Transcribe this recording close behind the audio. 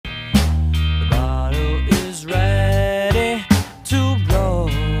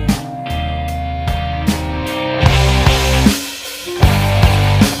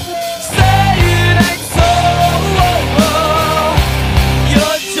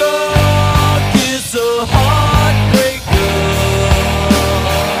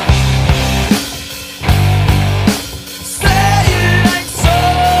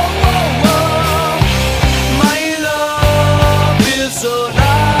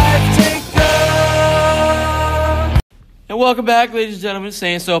And welcome back, ladies and gentlemen,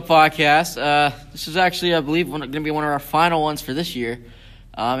 Saying So podcast. This is actually, I believe, going to be one of our final ones for this year,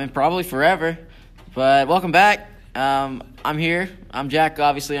 and probably forever. But welcome back. I'm here. I'm Jack,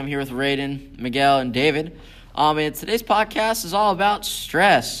 obviously. I'm here with Raiden, Miguel, and David. And today's podcast is all about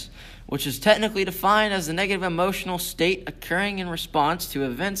stress, which is technically defined as the negative emotional state occurring in response to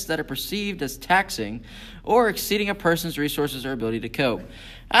events that are perceived as taxing or exceeding a person's resources or ability to cope.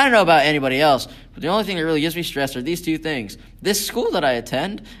 I don't know about anybody else, but the only thing that really gives me stress are these two things. This school that I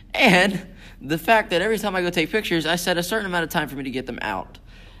attend, and the fact that every time I go take pictures, I set a certain amount of time for me to get them out.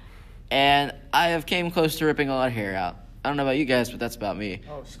 And I have came close to ripping a lot of hair out. I don't know about you guys, but that's about me.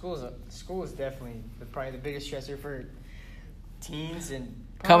 Oh, school is definitely probably the biggest stressor for teens and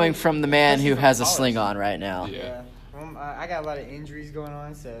coming from the man who has a sling on right now. Yeah. I got a lot of injuries going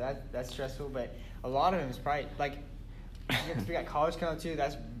on, so that's stressful. But a lot of them is probably like we got college coming up too.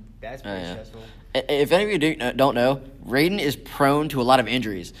 That's pretty stressful. If any of you don't know, Raiden is prone to a lot of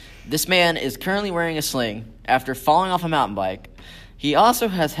injuries. This man is currently wearing a sling after falling off a mountain bike. He also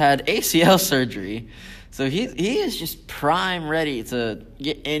has had ACL surgery, so he is just prime ready to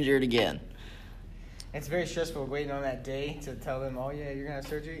get injured again. It's very stressful waiting on that day to tell them, oh yeah, you're gonna have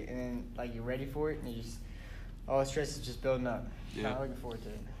surgery, and then like you're ready for it, and you just all the stress is just building up. Yeah. Not looking forward to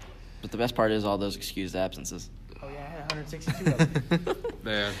it. But the best part is all those excused absences. Oh yeah, I had 162 of them.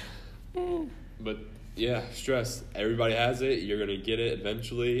 Man. But yeah, stress. Everybody has it. You're gonna get it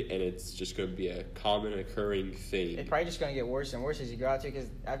eventually, and it's just gonna be a common occurring thing. It's probably just gonna get worse and worse as you go out to, because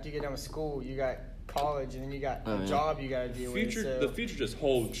after you get done with school, you got college, and then you got a job you got to deal with. So. The future just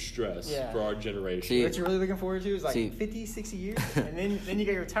holds stress for our generation. See, what you're really looking forward to is like 50, 60 years, and then you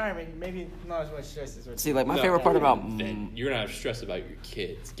get your retirement, maybe not as much stress as See, like my favorite part about... Then you're going to have stress about your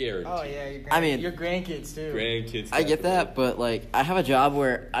kids, guaranteed. Oh, yeah, your grandkids, too. Grandkids, I get that, but like I have a job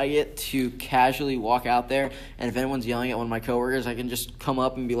where I get to casually walk out there, and if anyone's yelling at one of my coworkers, I can just come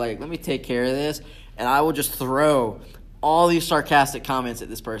up and be like, let me take care of this, and I will just throw all these sarcastic comments at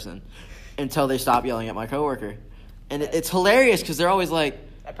this person until they stop yelling at my coworker. And it's hilarious because they're always like...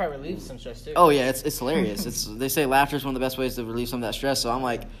 That probably relieves some stress, too. Oh, yeah, it's hilarious. They say laughter is one of the best ways to relieve some of that stress. So I'm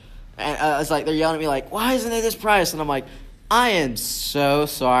like... And it's like they're yelling at me like, why isn't it this price? And I'm like, I am so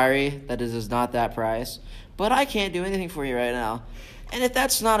sorry that it is not that price. But I can't do anything for you right now. And if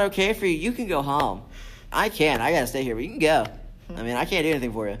that's not okay for you, you can go home. I can't. I got to stay here, but you can go. I mean, I can't do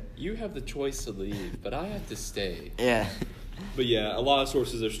anything for you. You have the choice to leave, but I have to stay. Yeah. But yeah, a lot of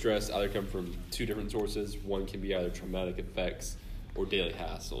sources of stress either come from two different sources. One can be either traumatic effects or daily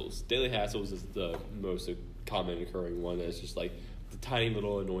hassles. Daily hassles is the most common occurring one. That's just like the tiny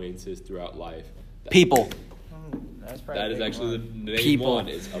little annoyances throughout life. People. That is actually the main people. one.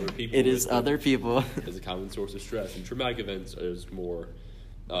 It's other people. It is other people. As a common source of stress. And traumatic events is more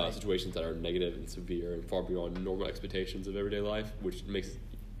situations that are negative and severe and far beyond normal expectations of everyday life, which makes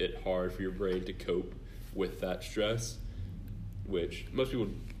it hard for your brain to cope with that stress, which most people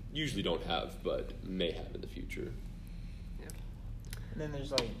usually don't have, but may have in the future. Yeah. And then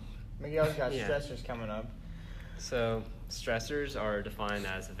there's Miguel's got stressors coming up. So stressors are defined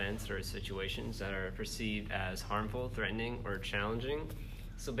as events or situations that are perceived as harmful, threatening, or challenging.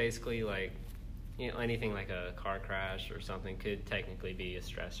 So basically, anything like a car crash or something could technically be a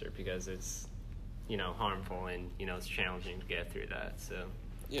stressor because it's, harmful and, it's challenging to get through that. So.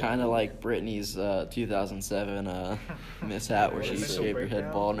 Yeah. Kind of like Britney's 2007 mishap where she shaved her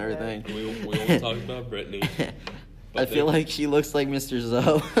head bald and everything. We won't talk about Britney. I feel like she looks like Mr.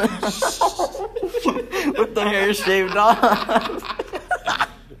 Zoe. With the hair shaved off.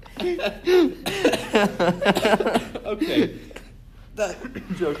 Okay. That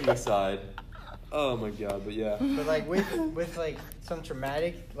joking aside. Oh my god, but yeah. But with some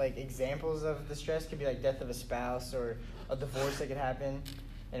traumatic examples of the stress could be like death of a spouse or a divorce that could happen.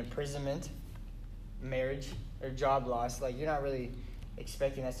 An imprisonment, marriage, or job loss. You're not really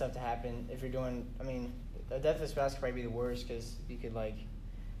expecting that stuff to happen if you're doing... the death of a spouse could probably be the worst because you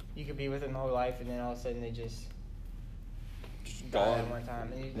could be with them the whole life and then all of a sudden they just die at one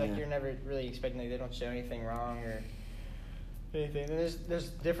time. And you're never really expecting they don't show anything wrong or anything. And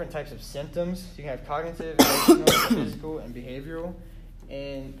there's different types of symptoms. You can have cognitive, emotional, physical, and behavioral.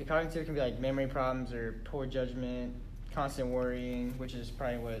 And the cognitive can be memory problems or poor judgment, constant worrying, which is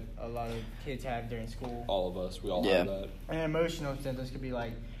probably what a lot of kids have during school. All of us, we all have that. And emotional symptoms could be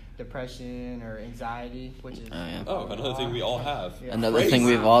depression or anxiety, which is another thing we all have. Yeah. Another thing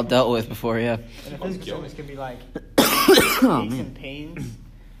we've all dealt with before, yeah. And the physical symptoms could be aches and pains,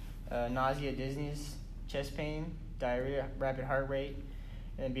 nausea, dizziness, chest pain, diarrhea, rapid heart rate.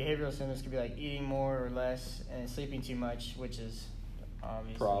 And behavioral symptoms could be eating more or less and sleeping too much, which is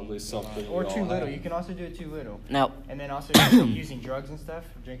Obviously, Probably something or we too all little. have. You can also do it too little. Now, And then also using drugs and stuff,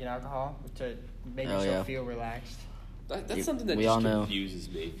 drinking alcohol to make Oh, yourself yeah. feel relaxed. That's something that we just all know. confuses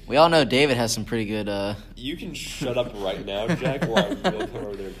me. we all know David has some pretty good. You can shut up right now, Jack, or I will come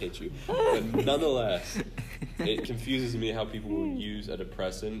over there and hit you. But nonetheless, it confuses me how people will use a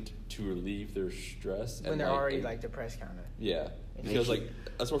depressant to relieve their stress. When and they're already and- like depressed, kind of. Yeah. It Because makes like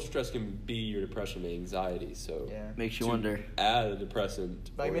a source of stress can be your depression and anxiety. So Yeah. Makes you to wonder. add a depressant.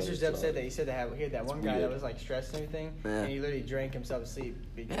 Like or Mr. Zepp it's said not- that he said that he had that It's one guy weird. that was like stressed and everything, Yeah. and he literally drank himself to sleep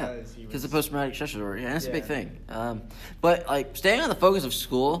Yeah, because he was. because the post-traumatic stress disorder. Yeah, that's a big Yeah. thing. But like staying on the focus of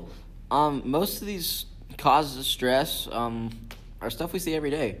school, most of these causes of stress are stuff we see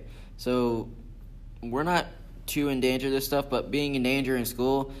every day. So we're not too in danger of this stuff, but being in danger in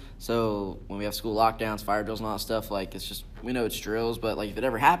school. So when we have school lockdowns, fire drills, and all that stuff, like it's just we know it's drills, but like if it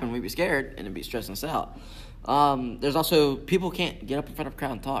ever happened, we'd be scared and it'd be stressing us out. There's also people can't get up in front of a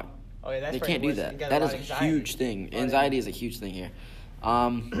crowd and talk. Oh yeah, that's They probably can't do worse. that. You got That lot is a of anxiety. huge thing. Oh, yeah. Anxiety is a huge thing here.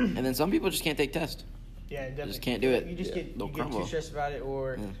 And then some people just can't take tests. Yeah, definitely. just can't do it. You just Yeah. get They'll you get too crumble. stressed about it,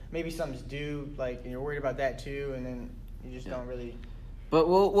 or Yeah. maybe something's due, like and you're worried about that too, and then you just Yeah. don't really. But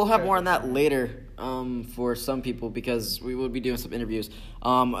we'll have more on that later for some people because we will be doing some interviews.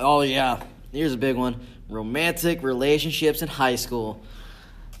 Oh yeah, here's a big one: romantic relationships in high school,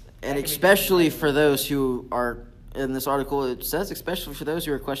 and That can be especially different. for those who are in this article. It says especially for those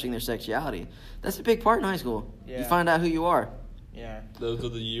who are questioning their sexuality. That's a big part in high school. You Yeah. find out who you are. Yeah. Those are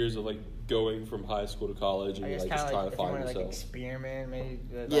the years of like going from high school to college and I guess like kind just of trying like to if you find want to like yourself. experiment, maybe.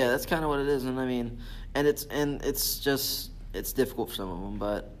 Yeah, that's kind of what it is, and I mean, and it's just it's difficult for some of them,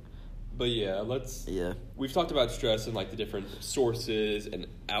 but But yeah, let's. yeah. We've talked about stress and like the different sources and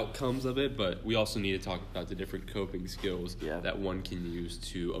outcomes of it, but we also need to talk about the different coping skills Yeah. that one can use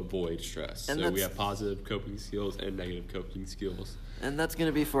to avoid stress. And so we that's- have positive coping skills and negative coping skills. And that's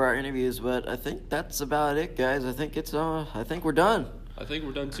gonna be for our interviews, but I think that's about it, guys. I think I think we're done. I think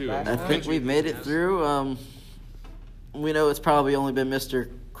we're done too. I I think we've made it through. We know it's probably only been Mr.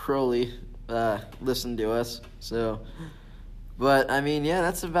 Crowley listening to us, so. But I mean, yeah,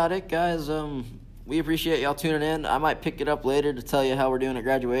 that's about it, guys. We appreciate y'all tuning in. I might pick it up later to tell you how we're doing at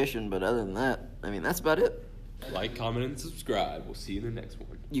graduation, but other than that, I mean, that's about it. Like, comment, and subscribe. We'll see you in the next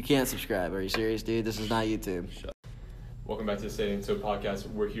one. You can't subscribe. Are you serious, dude? This is not YouTube. Welcome back to the Stay and So podcast.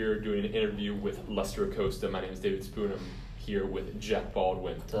 We're here doing an interview with Lester Acosta. My name is David Spoon. I'm here with Jack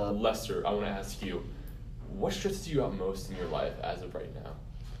Baldwin. What's up? Lester, I want to ask you, what stresses you out most in your life as of right now?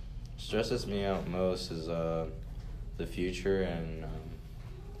 Stresses me out most is the future and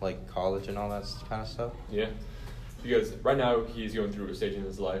like college and all that kind of stuff. Yeah, because right now he's going through a stage in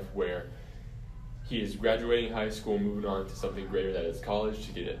his life where he is graduating high school, moving on to something greater that is college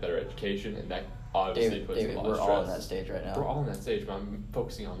to get a better education, and that obviously puts a lot of stress. stage right We're all in that stage, but I'm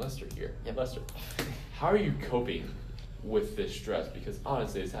focusing on Lester here. Yep. Lester, how are you coping with this stress? Because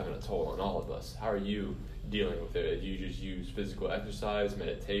honestly, it's having a toll on all of us. How are you dealing with it? Do you just use physical exercise,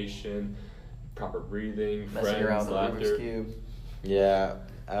 meditation, proper breathing, friends, laughter? Cube. Yeah,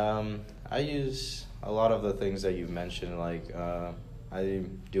 I use a lot of the things that you've mentioned. Like I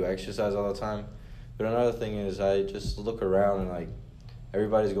do exercise all the time, but another thing is I just look around and like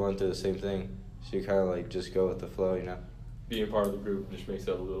everybody's going through the same thing, so you kind of like just go with the flow, you know. Being part of the group just makes it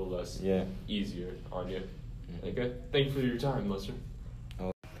a little less Yeah. easier on you. Mhm. Okay, thank you for your time, Lester.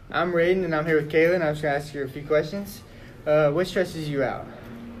 I'm Raiden, and I'm here with Kaylin. I'm just gonna ask you a few questions. What stresses you out?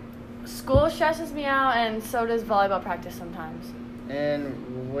 School stresses me out, and so does volleyball practice sometimes.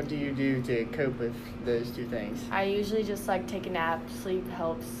 And what do you do to cope with those two things? I usually just like take a nap. Sleep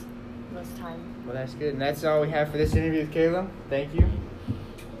helps most of the time. Well, that's good. And that's all we have for this interview with Kayla. Thank you.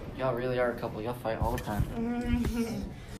 Y'all really are a couple. Y'all fight all the time.